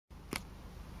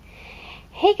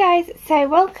Hey guys, so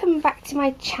welcome back to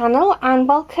my channel and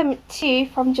welcome to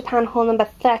From Japan haul number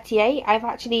 38. I've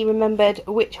actually remembered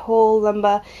which haul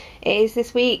number it is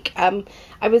this week.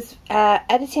 I was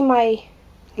editing my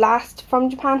last From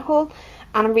Japan haul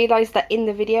and I realised that in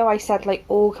the video I said like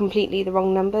all completely the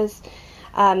wrong numbers.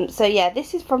 So yeah,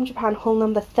 this is From Japan haul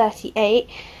number 38.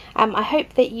 I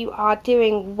hope that you are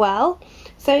doing well.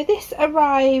 So this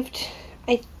arrived,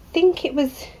 I think it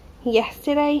was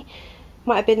yesterday.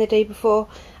 Might have been the day before,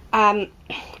 and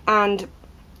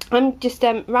I'm just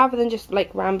rather than just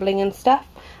like rambling and stuff,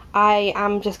 I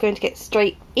am just going to get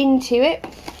straight into it.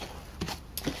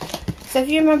 So if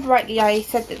you remember rightly, I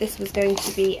said that this was going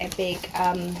to be a big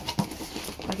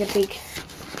like a big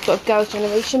sort of Girls'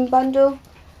 Generation bundle.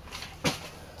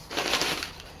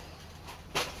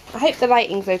 I hope the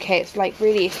lighting's okay. It's like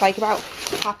about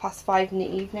 5:30 in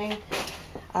the evening,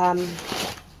 and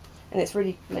it's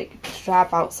really like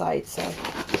drab outside, so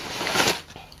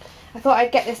I thought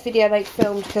I'd get this video like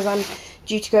filmed because I'm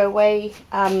due to go away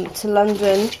to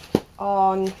London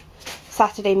on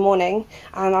Saturday morning,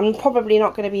 and I'm probably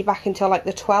not going to be back until like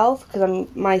the 12th because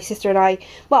my sister and I,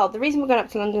 well, the reason we're going up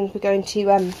to London is we're going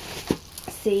to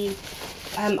see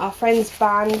our friend's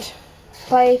band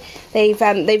play.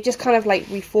 They've just kind of like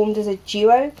reformed as a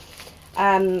duo,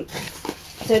 so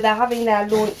they're having their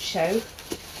launch show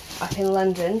up in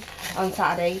London on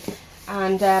Saturday,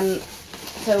 and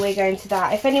so we're going to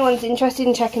that. If anyone's interested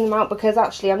in checking them out, because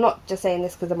actually I'm not just saying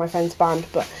this because of my friend's band,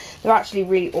 but they're actually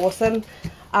really awesome.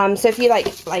 So if you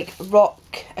like rock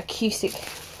acoustic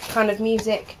kind of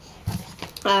music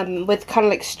with kind of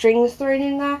like strings thrown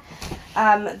in there,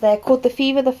 they're called The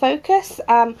Fever, The Focus,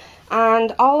 and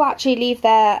I'll actually leave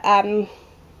their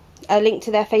a link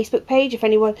to their Facebook page if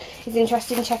anyone is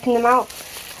interested in checking them out.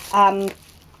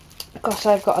 Gosh,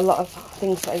 I've got a lot of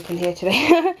things to open here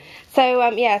today. So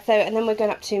yeah, and then we're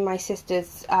going up to my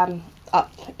sister's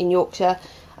up in Yorkshire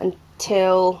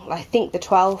until I think the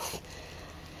 12th.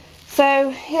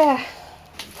 So yeah,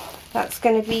 that's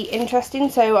going to be interesting.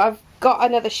 So I've got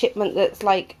another shipment that's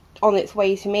like on its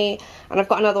way to me, and I've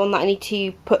got another one that I need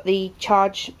to put the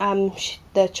charge payment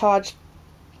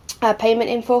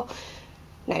in for.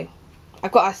 No,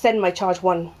 I've got to send my charge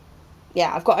one.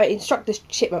 Yeah, I've got to instruct the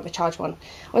shipment for charge one.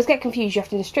 I always get confused. You have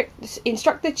to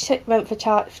instruct the shipment for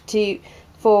charge to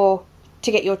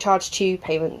get your charge 2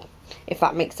 payment, if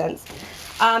that makes sense.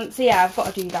 So yeah, I've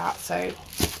got to do that. So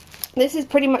this is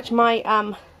pretty much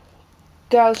my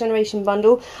Girls' Generation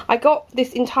bundle. I got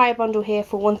this entire bundle here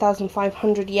for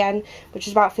 1,500 yen, which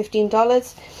is about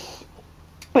 $15,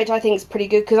 which I think is pretty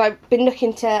good because I've been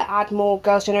looking to add more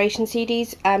Girls' Generation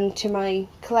CDs to my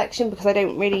collection because I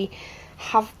don't really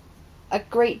have a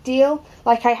great deal.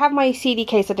 Like, I have my CD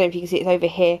case, I don't know if you can see it's over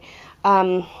here.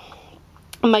 And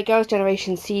my Girls'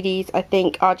 Generation CDs, I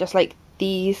think, are just like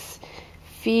these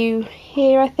few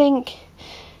here, I think.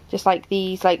 Just like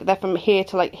these, like they're from here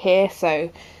to like here. So,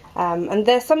 and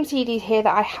there's some CDs here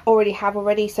that I already have,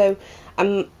 so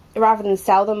rather than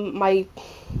sell them, my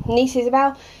niece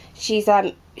Isabel, she's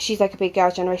like a big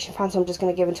Girls' Generation fan, so I'm just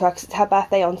going to give them to her because it's her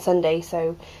birthday on Sunday,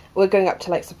 so we're going up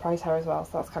to like surprise her as well,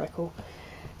 so that's kind of cool.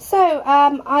 So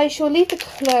I shall leave the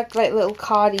like little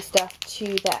cardy stuff to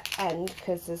the end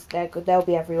because they're good, they'll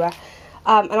be everywhere,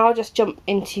 and I'll just jump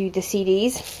into the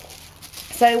CDs.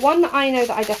 So one that I know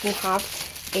that I definitely have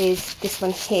is this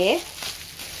one here,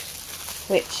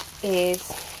 which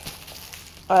is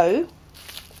O.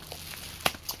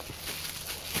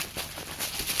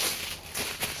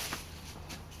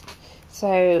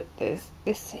 So there's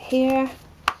this here.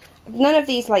 None of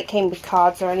these like came with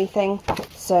cards or anything,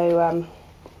 so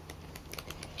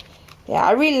yeah,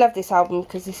 I really love this album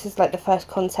because this is like the first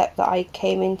concept that I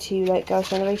came into like Girls'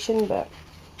 Generation. But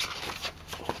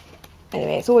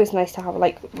anyway, it's always nice to have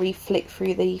like re-flick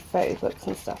through the photo books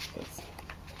and stuff,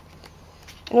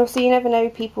 and also you never know,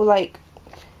 people like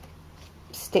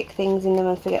stick things in them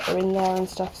and forget they're in there and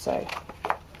stuff. So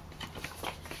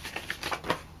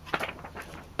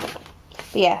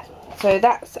but yeah, so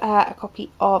that's a copy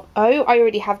of O. I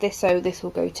already have this, so this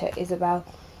will go to Isabel.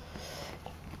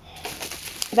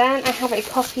 Then I have a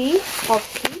copy of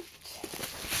Hoot.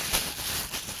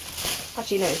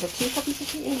 Actually no, there's 2 copies of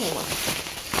Hoot in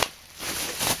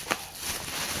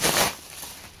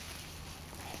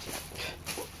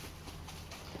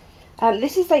here.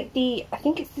 This is like I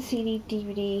think it's the CD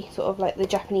DVD, sort of like the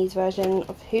Japanese version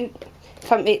of Hoot.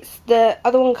 It's the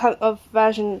other one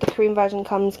the Korean version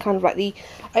comes kind of like the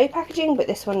O packaging, but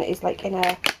this one is like in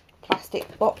a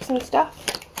plastic box and stuff.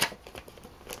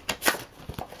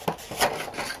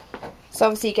 So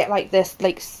obviously you get like this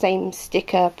like same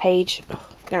sticker page. I'm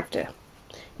gonna have to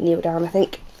kneel down, I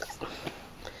think.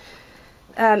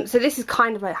 So this is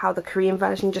kind of like how the Korean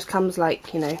version just comes,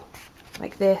 like, you know,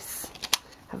 like this.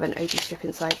 Have an OG strip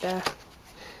inside there.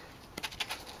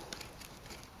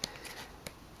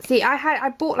 See, I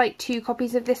bought like 2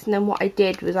 copies of this, and then what I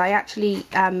did was I actually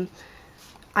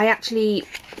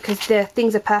because the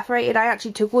things are perforated, I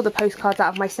actually took all the postcards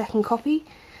out of my second copy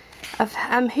of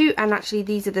Hoot, and actually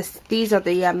these are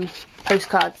the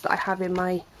postcards that I have in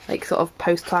my like sort of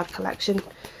postcard collection.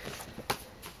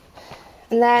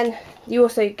 And then you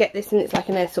also get this, and it's like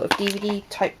in a sort of DVD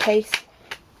type case.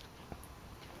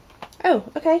 Oh,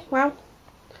 okay, wow,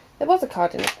 there was a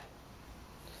card in it.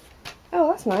 Oh,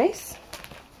 that's nice.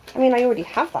 I mean, I already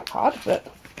have that card, but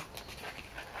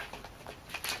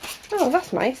oh,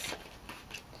 that's nice.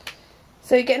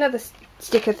 So you get another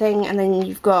sticker thing, and then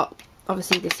you've got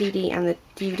obviously the CD and the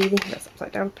DVD thing. That's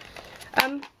upside down.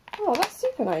 Oh, that's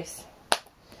super nice.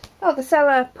 Oh, the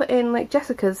seller put in like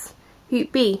Jessica's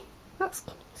Hoot B. That's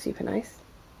super nice.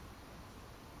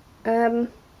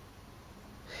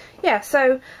 Yeah,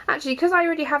 so actually, because I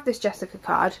already have this Jessica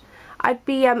card, I'd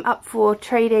be up for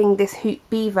trading this Hoot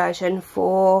B version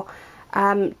for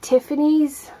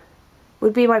Tiffany's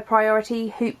would be my priority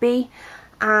Hoot B,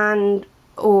 and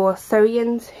or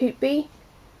Soyeon's Hoot B,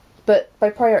 but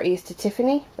my priority is to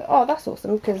Tiffany. But oh, that's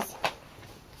awesome, because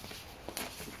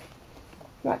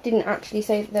that didn't actually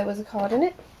say that there was a card in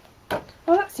it.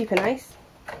 Oh, that's super nice.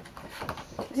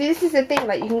 See, this is the thing,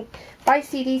 like, you can buy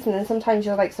CDs and then sometimes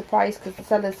you're like surprised because the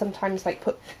sellers sometimes like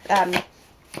put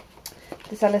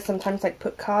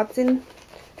cards in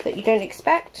that you don't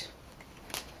expect.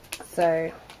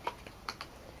 So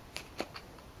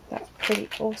that's pretty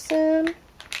awesome.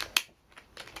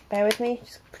 Bear with me,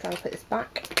 just trying to put this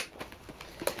back.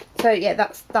 So yeah,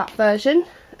 that's that version.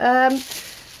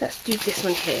 Let's do this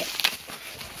one here.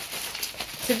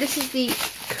 So this is the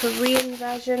Korean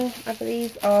version, I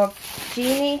believe, of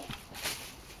Genie,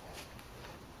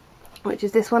 which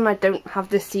is this one. I don't have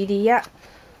this CD yet.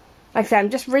 Like I said, I'm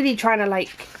just really trying to like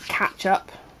catch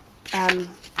up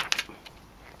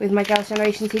with my Girls'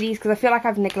 Generation CDs, because I feel like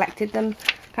I've neglected them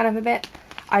kind of a bit.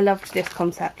 I loved this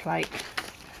concept, like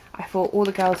I thought all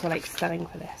the girls were like stunning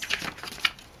for this.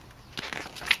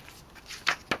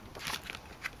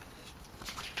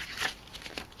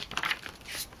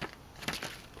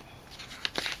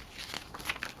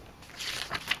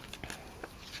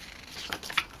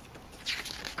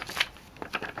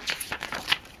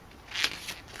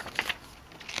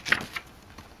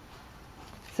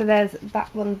 So there's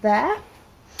that one there.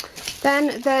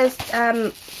 Then there's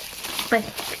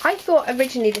I thought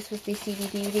originally this was the CD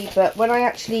DVD, but when I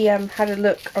actually had a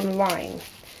look online,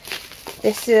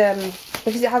 this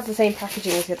because it has the same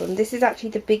packaging as the other one, this is actually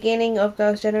the beginning of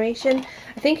Girls' Generation.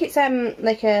 I think it's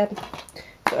like a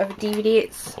sort of a DVD.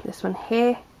 It's this one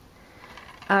here.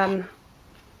 And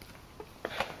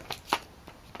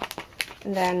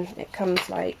then it comes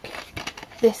like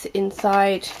this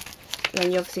inside. And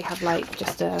then you obviously have like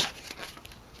just a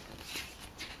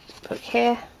book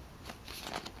here.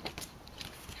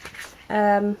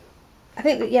 I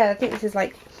think that, yeah, I think this is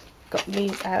like got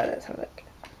music. Let's have a look.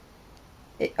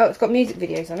 It's got music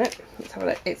videos on it. Let's have a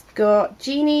look. It's got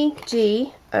Genie,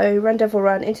 G, O, Run Devil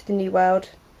Run, Into the New World,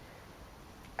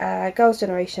 Girls'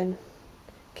 Generation,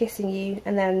 Kissing You,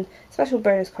 and then special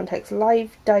bonus context,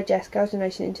 live digest, Girls'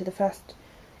 Generation into the first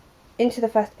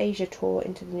Asia tour,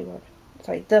 Into the New World.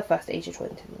 Sorry, the first Asia tour,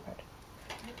 Into the New World.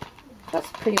 That's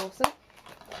pretty awesome.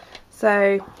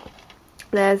 So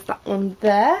there's that one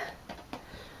there.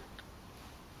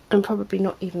 I'm probably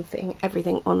not even fitting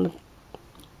everything on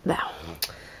there.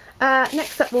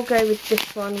 Next up we'll go with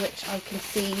this one, which I can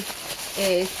see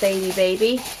is Baby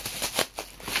Baby.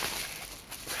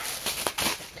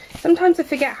 Sometimes I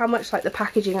forget how much like the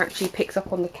packaging actually picks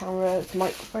up on the camera's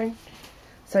microphone.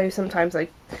 So sometimes I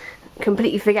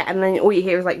completely forget, and then all you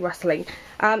hear is like rustling.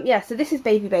 Yeah, so this is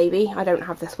Baby Baby. I don't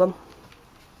have this one.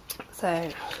 So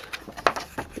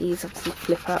these obviously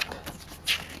flip up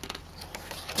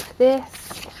like this.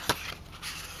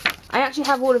 I actually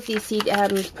have all of these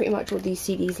pretty much all these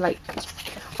CDs like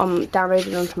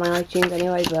downloaded onto my iTunes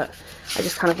anyway, but I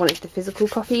just kind of wanted the physical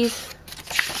copies.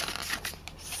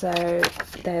 So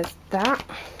there's that.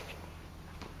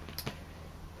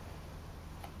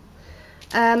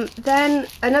 Then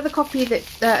another copy that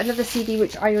another CD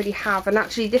which I already have, and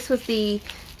actually this was the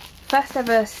first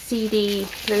ever CD,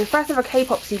 the first ever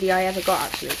K-pop CD I ever got.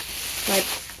 Actually, my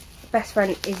best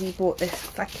friend Izzy bought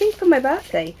this, I think, for my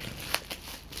birthday.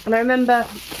 And I remember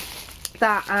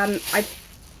that I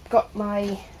got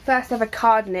my first ever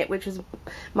card in it, which was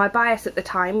my bias at the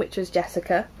time, which was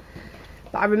Jessica.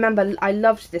 But I remember I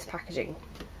loved this packaging.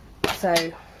 So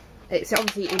it's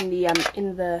obviously in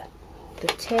the the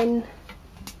tin.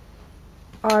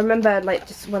 I remember like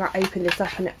just when I opened this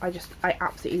up and I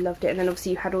absolutely loved it. And then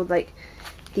obviously you had all like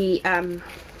the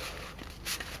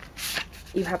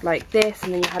you had like this,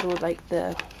 and then you had all like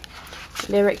the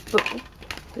lyric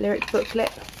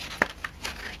booklet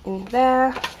in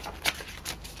there.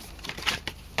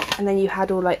 And then you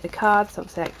had all like the cards,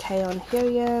 obviously like Taeyeon,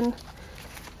 Hyoyeon,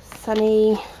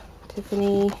 Sunny,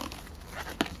 Tiffany,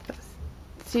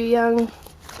 Sooyoung,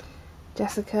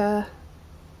 Jessica,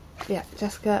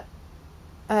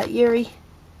 Yuri.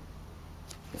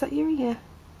 Is that Yuri? Yeah.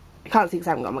 I can't see because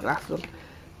I haven't got my glasses on. Is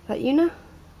that Yuna?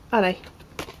 Oh no.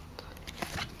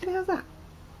 What the hell's that?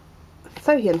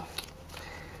 Sohyun.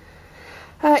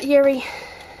 Yuri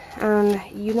and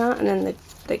Yuna, and then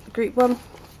the group one.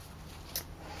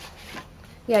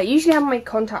 Yeah, I usually have my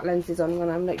contact lenses on when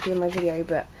I'm like doing my video,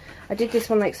 but I did this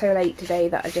one like so late today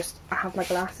that I have my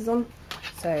glasses on.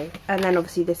 So, and then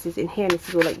obviously this is in here, and this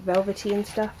is all like velvety and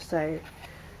stuff, so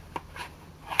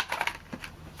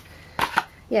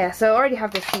yeah. So I already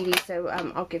have this CD, so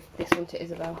I'll give this one to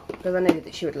Isabel because I know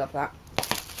that she would love that.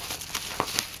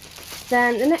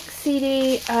 Then the next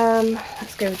CD,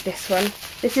 let's go with this one.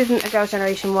 This isn't a Girls'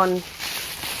 Generation one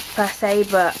per se,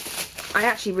 but I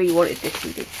actually really wanted this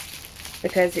CD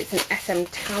because it's an SM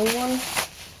Town one,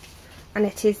 and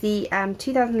it is the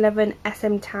 2011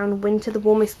 SM Town Winter the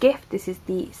Warmest Gift. This is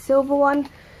the silver one.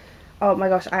 Oh my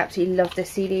gosh, I absolutely love this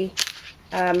CD.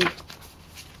 So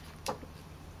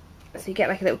you get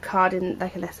like a little card in,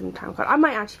 like an SM Town card. I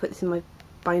might actually put this in my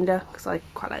binder because I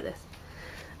quite like this.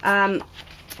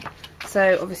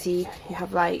 So obviously you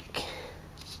have like,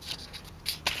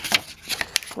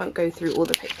 I won't go through all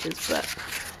the pictures, but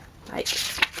like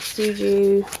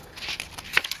Suju.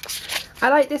 I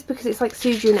like this because it's like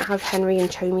Suju and it has Henry and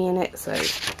Chomi in it, so.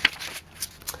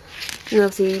 And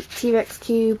obviously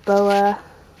TVXQ, Boa,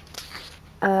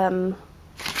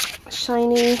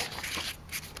 Shiny,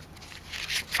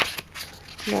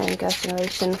 and then Girls'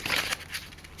 Generation.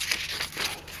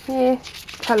 Here,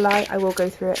 Light, I will go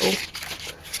through it all.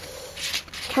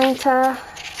 Counter,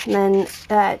 and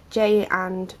then Jay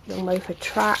and Young for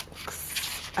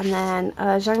Tracks, and then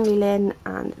Zhang Lilin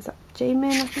and is that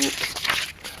Jaemin, I think.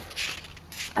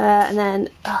 And then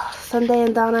Sunday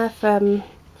and Dana from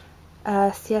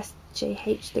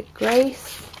CSJH The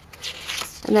Grace,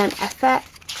 and then FX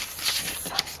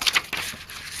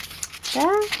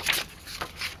there.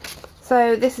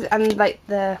 So this is, and like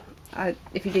the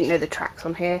if you didn't know the tracks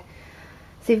on here,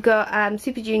 so you've got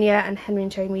Super Junior and Henry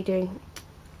and Chomi doing.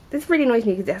 This really annoys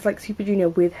me because it has like Super Junior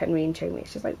with Henry and Chomi.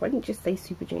 It's just like, why didn't you just say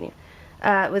Super Junior?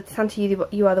 With Santa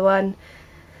You Are The One.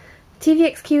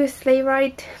 TVXQ with Sleigh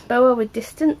Ride. Boa with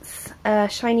Distance.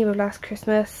 Shiny with Last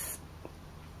Christmas.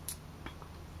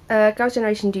 Girls'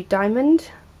 Generation do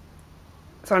Diamond.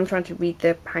 So I'm trying to read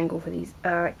the Hangul for these.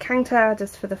 Kangta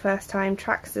does For the First Time.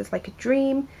 Tracks does Like a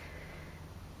Dream.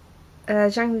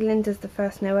 Zhang Lin does The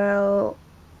First Noel.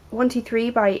 123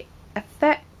 by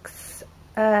FX.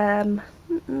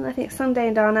 I think Sunday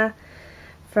and Dana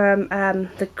from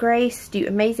The Grace do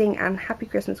Amazing, and Happy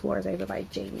Christmas War Is Over by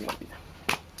Jaemin.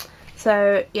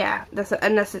 So yeah,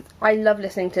 I love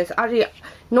listening to this. Actually,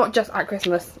 not just at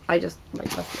Christmas. I just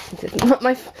like listening to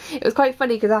this. It was quite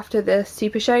funny because after the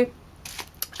Super Show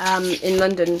in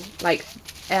London, like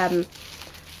I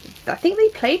think they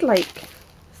played like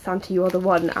Santa You Are The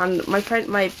One, and my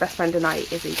best friend and I,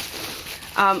 Izzy,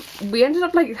 we ended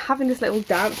up like having this little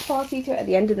dance party to it at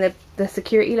the end, and the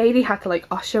security lady had to like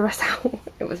usher us out.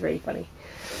 It was really funny.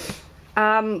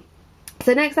 So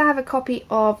next I have a copy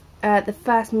of the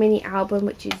first mini album,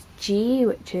 which is G,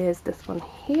 which is this one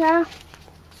here.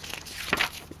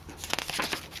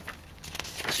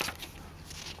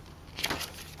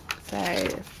 So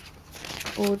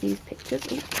all these pictures.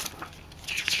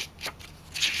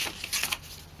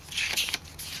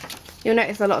 You'll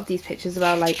notice a lot of these pictures as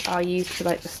well, like, are used for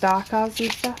like the star cards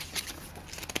and stuff.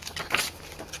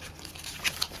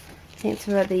 I think it's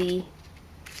for the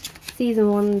season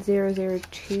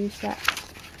 1002 set.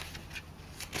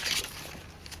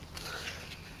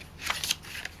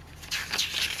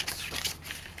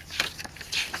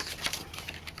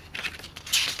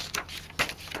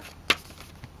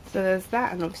 So there's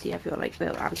that, and obviously you have your like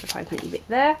little advertisement bit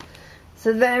there.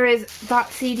 So there is that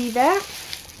CD there.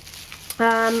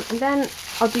 And then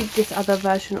I'll do this other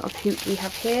version of Hoot we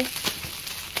have here.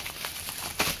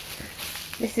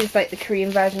 This is like the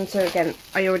Korean version, so again,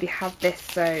 I already have this,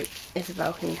 so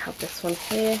Isabel can have this one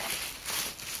here.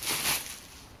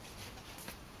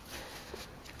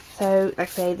 So, like I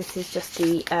say, this is just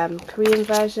the Korean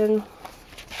version.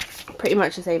 Pretty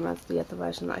much the same as the other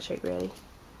version that I showed, really.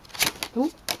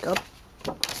 Oh, God.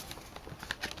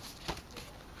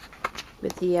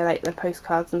 with the like the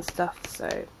postcards and stuff.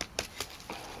 So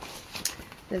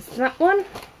there's that one.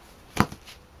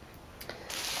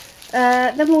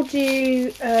 Then we'll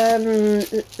do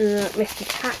Mr.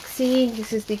 Taxi.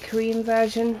 This is the Korean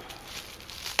version.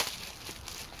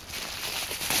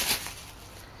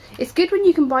 It's good when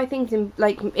you can buy things in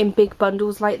in big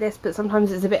bundles like this, but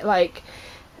sometimes it's a bit like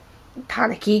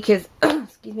panicky because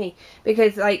excuse me,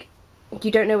 because like you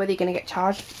don't know whether you're going to get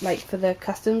charged like for the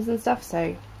customs and stuff.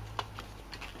 So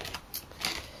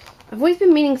I've always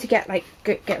been meaning to get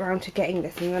around to getting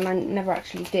this, and then I never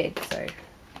actually did. So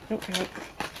okay,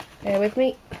 bear with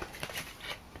me.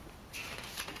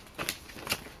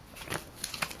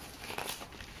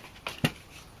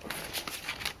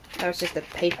 That was just a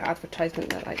paper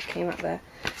advertisement that like came out there.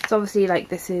 So obviously like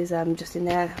this is just in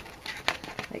there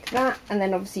like that, and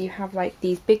then obviously you have like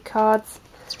these big cards.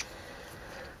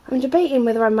 I'm debating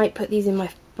whether I might put these in my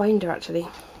binder actually.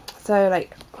 So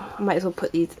like I might as well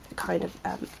put these kind of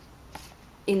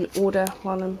in order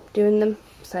while I'm doing them.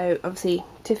 So obviously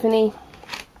Tiffany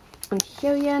and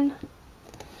Hyun,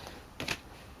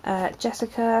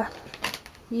 Jessica,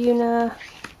 Yuna,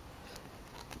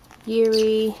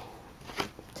 Yuri,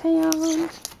 Taeyeon,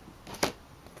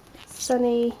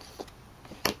 Sunny,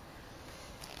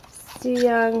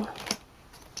 Sooyoung,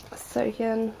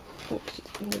 Sohyun,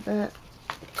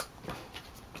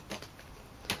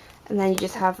 and then you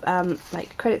just have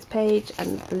like credits page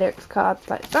and the lyrics cards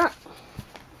like that.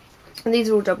 And these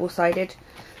are all double-sided,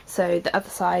 so the other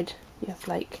side you have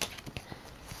like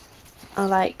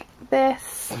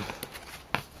this,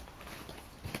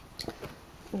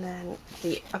 and then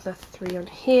the other three on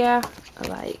here are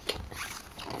like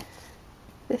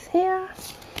this here,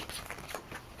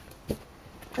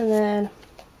 and then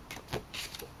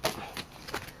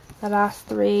the last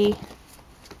three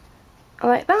are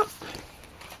like that.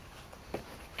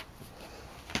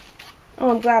 Oh,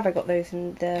 I'm glad I got those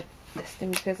in the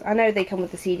listing because I know they come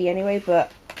with the CD anyway,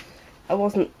 but I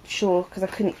wasn't sure because I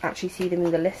couldn't actually see them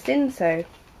in the listing. So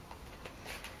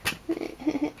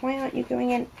why aren't you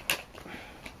going in?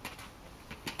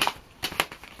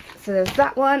 So there's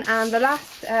that one, and the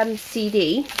last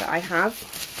CD that I have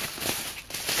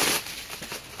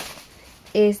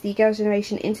is the Girls'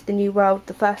 Generation Into the New World,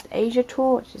 the First Asia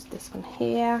Tour, which is this one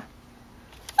here.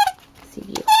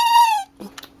 CD.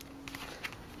 And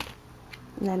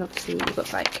then obviously you've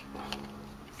got like,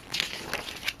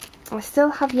 I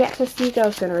still have yet to see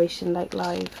Girls' Generation like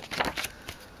live.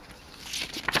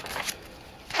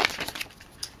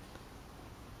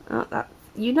 Oh, that,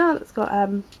 you know, that's got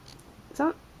is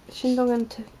that Shindong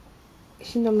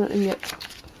and Yuk?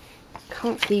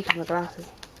 Can't see from the glasses.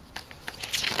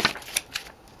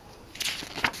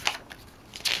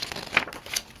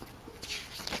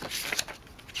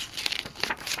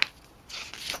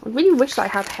 I really wish I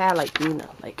had hair like Yuna,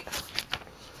 like.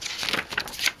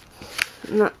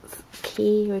 And that's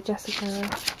Key with Jessica.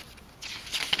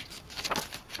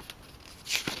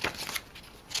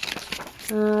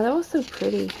 They're all so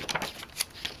pretty.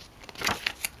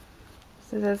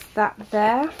 So there's that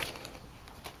there.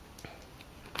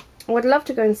 I would love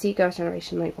to go and see Girls'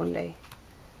 Generation like one day.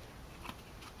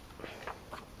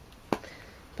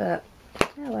 But,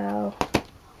 oh well.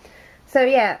 So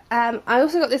yeah, I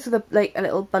also got this with a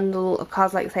little bundle of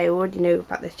cards. Like I say, I already know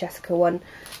about this Jessica one.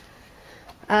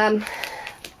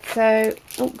 So,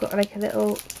 oh, got like a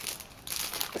little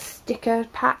sticker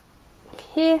pack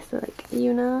here, so like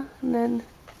Yuna, and then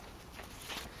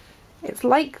it's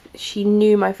like she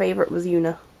knew my favourite was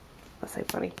Yuna. That's so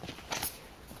funny.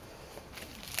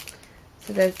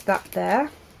 So there's that there.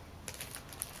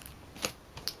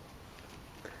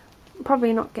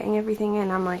 Probably not getting everything in,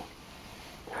 am I?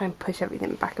 Try and push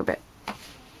everything back a bit.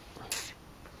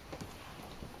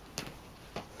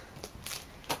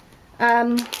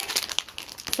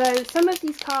 So some of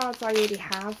these cards I already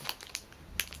have,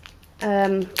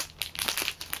 and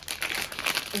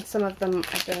some of them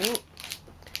I don't.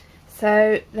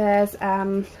 So there's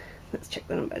let's check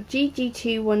the number,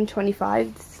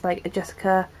 GG2125. This is like a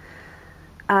Jessica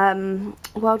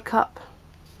World Cup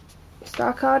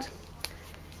star card.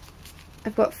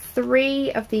 I've got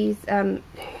 3 of these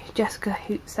Jessica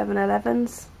Hoot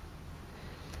 711s.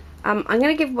 I'm going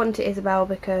to give one to Isabel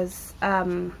because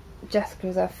Jessica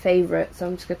is her favourite, so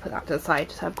I'm just going to put that to the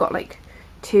side. So I've got like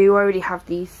 2, I already have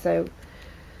these, so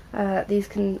these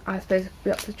can, I suppose,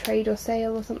 be up for trade or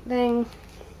sale or something.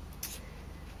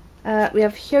 We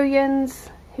have Hyun's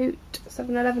Hoot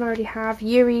 711, I already have.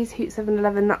 Yuri's Hoot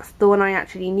 711, that's the one I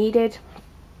actually needed.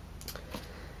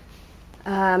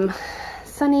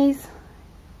 Sunny's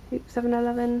Hoot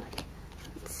 711,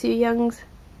 Sooyoung's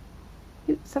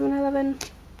Hoot 711.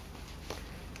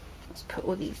 Let's put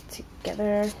all these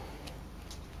together.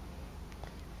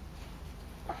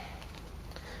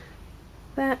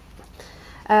 There.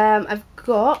 I've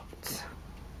got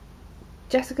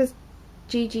Jessica's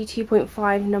GG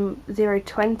 2.5 number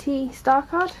 020 star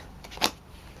card.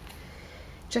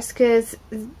 Jessica's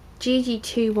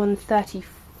GG2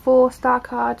 134 star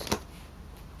card.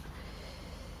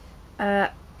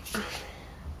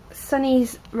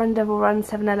 Sunny's Run Devil Run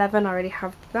 711, I already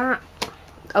have that.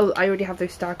 Oh, I already have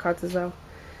those star cards as well.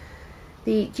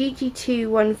 The GG2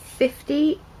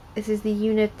 150, this is the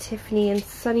Una, Tiffany and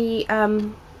Sunny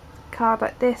card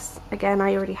like this. Again,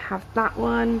 I already have that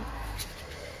one.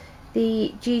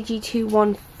 The GG2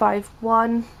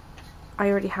 151, I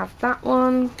already have that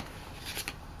one.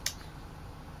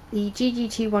 The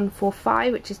GG2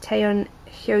 145, which is Taeyeon,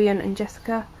 Hyoyeon and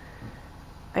Jessica,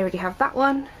 I already have that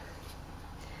one.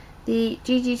 The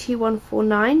GG2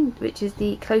 149, which is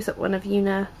the close-up one of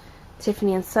Una,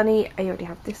 Tiffany and Sunny, I already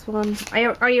have this one. I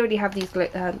already have these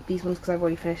ones because I've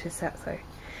already finished this set. So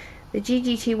the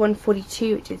GG2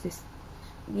 142, which is this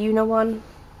Una one.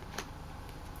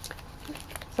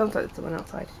 Sounds like there's someone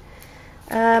outside.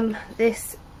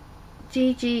 This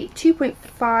GG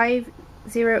 2.5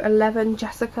 011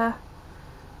 Jessica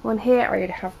one here, I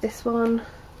already have this one.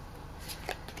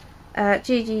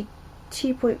 GG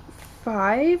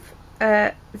 2.5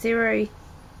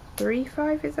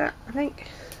 035 is that, I think,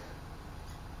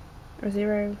 or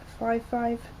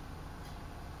 055,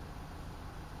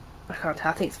 I can't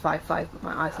tell, I think it's 55, but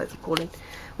my eyesight's appalling.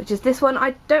 Which is this one.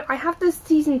 I have the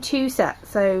season 2 set,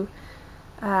 so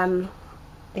yeah,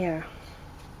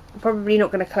 I'm probably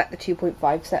not going to collect the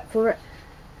 2.5 set for it.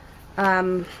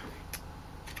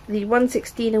 The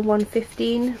 116 and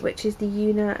 115, which is the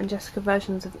Una and Jessica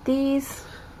versions of these.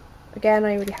 Again,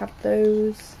 I already have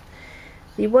those.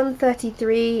 The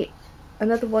 133,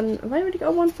 another one. Have I already got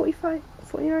a 145,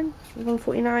 49,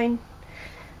 149,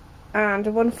 and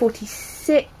a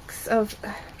 146 of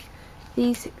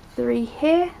these three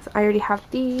here. So I already have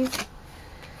these.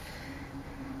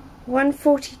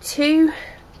 142.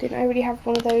 Didn't I already have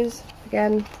one of those?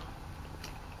 Again.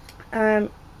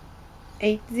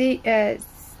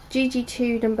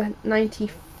 GG2 number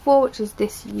 94, which is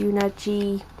this Una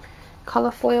G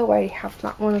colour foil. I already have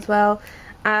that one as well.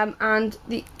 And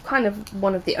the kind of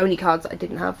one of the only cards that I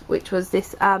didn't have, which was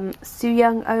this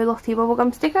Sooyoung O Lottie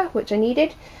bubblegum sticker, which I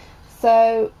needed.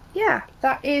 So yeah,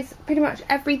 that is pretty much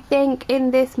everything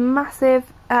in this massive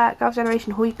Girls'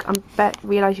 Generation haul. I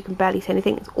realise you can barely see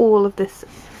anything. It's all of this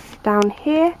down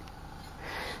here.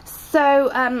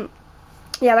 So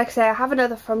yeah, like I say, I have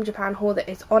another From Japan haul that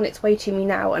is on its way to me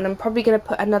now, and I'm probably going to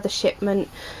put another shipment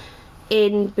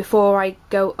in before I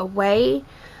go away.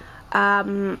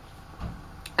 And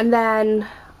then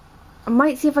I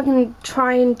might see if I can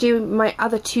try and do my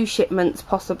other 2 shipments,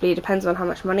 possibly. It depends on how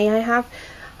much money I have.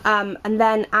 And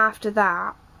then after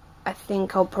that, I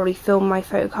think I'll probably film my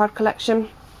photocard collection,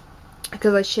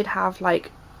 because I should have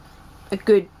like a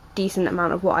good decent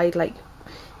amount of what I like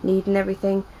need and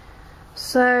everything.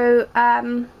 So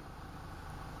I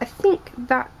think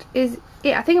that is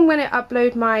it. I think I'm going to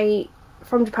upload my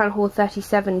From Japan haul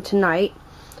 37 tonight,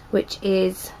 which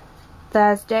is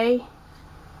Thursday.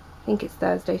 I think it's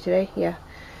Thursday today, yeah.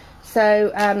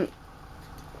 So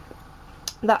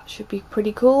that should be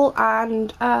pretty cool,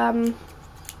 and I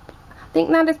think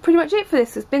that is pretty much it for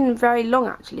this. It's been very long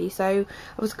actually, so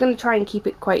I was going to try and keep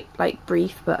it quite like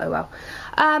brief, but oh well.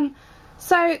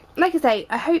 So like I say,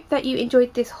 I hope that you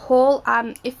enjoyed this haul.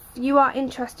 If you are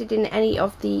interested in any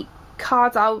of the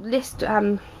cards, I'll list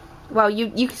well,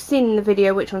 you've seen in the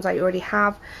video which ones I already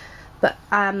have, but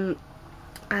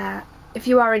if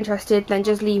you are interested, then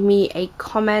just leave me a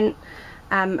comment,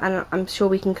 and I'm sure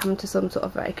we can come to some sort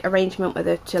of like arrangement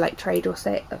whether to like trade or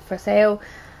for sale.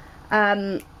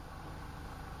 Like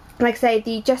I say,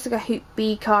 the Jessica Hoot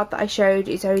B card that I showed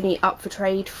is only up for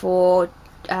trade for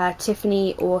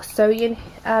Tiffany or Soyeon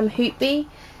Hoot B.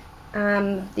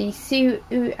 The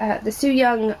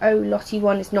Sooyoung O Lottie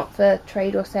one is not for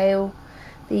trade or sale.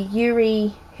 The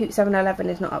Yuri Hoot 711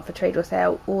 is not up for trade or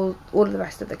sale. All of the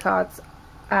rest of the cards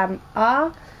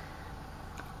are.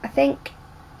 I think,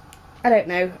 I don't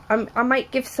know. I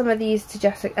might give some of these to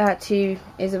to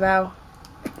Isabel.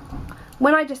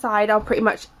 When I decide, I'll pretty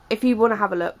much, if you want to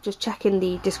have a look, just check in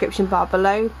the description bar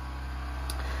below,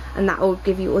 and that will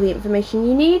give you all the information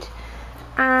you need.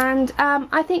 And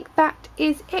I think that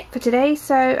is it for today.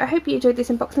 So I hope you enjoyed this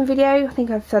unboxing video. I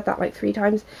think I've said that like 3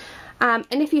 times. And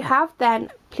if you have, then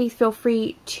please feel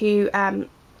free to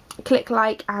click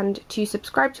like and to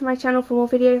subscribe to my channel for more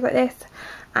videos like this.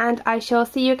 And I shall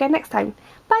see you again next time.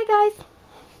 Bye guys!